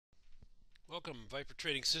Welcome, Viper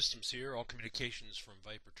Trading Systems here. All communications from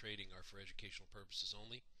Viper Trading are for educational purposes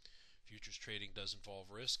only. Futures trading does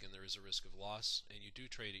involve risk, and there is a risk of loss, and you do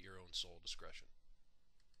trade at your own sole discretion.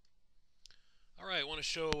 Alright, I want to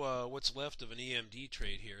show what's left of an EMD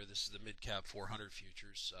trade here. This is the MidCap400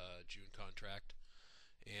 futures, June contract.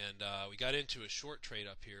 And we got into a short trade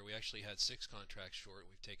up here. We actually had 6 contracts short.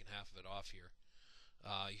 We've taken half of it off here.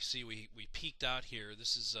 You see we peaked out here.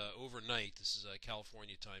 This is overnight. This is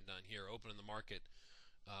California time down here. Open in the market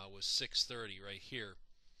was 6:30 right here.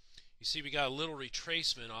 You see we got a little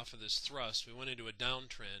retracement off of this thrust. We went into a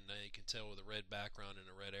downtrend. You can tell with a red background and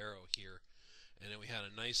a red arrow here. And then we had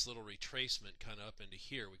a nice little retracement kind of up into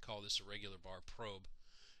here. We call this a regular bar probe.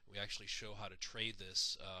 We actually show how to trade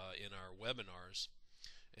this in our webinars.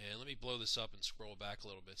 And let me blow this up and scroll back a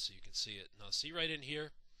little bit so you can see it. Now see right in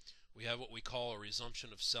here, we have what we call a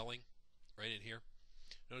resumption of selling right in here.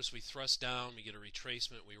 Notice we thrust down, we get a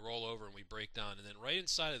retracement, we roll over and we break down. And then right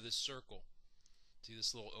inside of this circle, see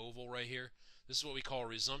this little oval right here? This is what we call a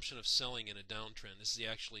resumption of selling in a downtrend. This is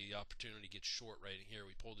actually the opportunity to get short right in here.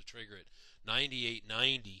 We pulled the trigger at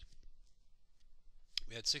 98.90.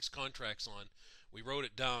 We had 6 contracts on. We wrote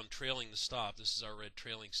it down trailing the stop. This is our red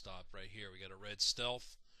trailing stop right here. We got a red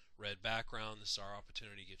stealth, red background. This is our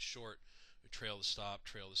opportunity to get short. We trail the stop,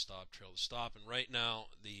 trail the stop, trail the stop, and right now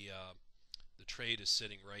the trade is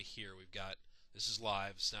sitting right here. We've got, this is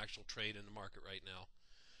live, it's an actual trade in the market right now,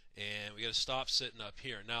 and we got a stop sitting up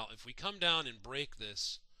here. Now if we come down and break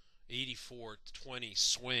this 84.20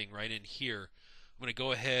 swing right in here, I'm going to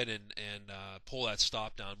go ahead and pull that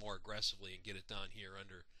stop down more aggressively and get it down here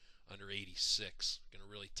under 86. I'm going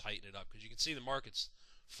to really tighten it up because you can see the market's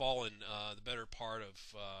fallen the better part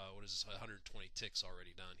of what is this, 120 ticks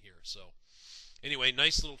already down here. So anyway,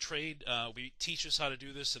 nice little trade. We teach us how to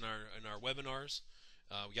do this in our webinars.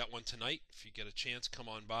 We got one tonight. If you get a chance, come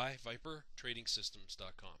on by.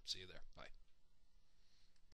 ViperTradingSystems.com. See you there. Bye.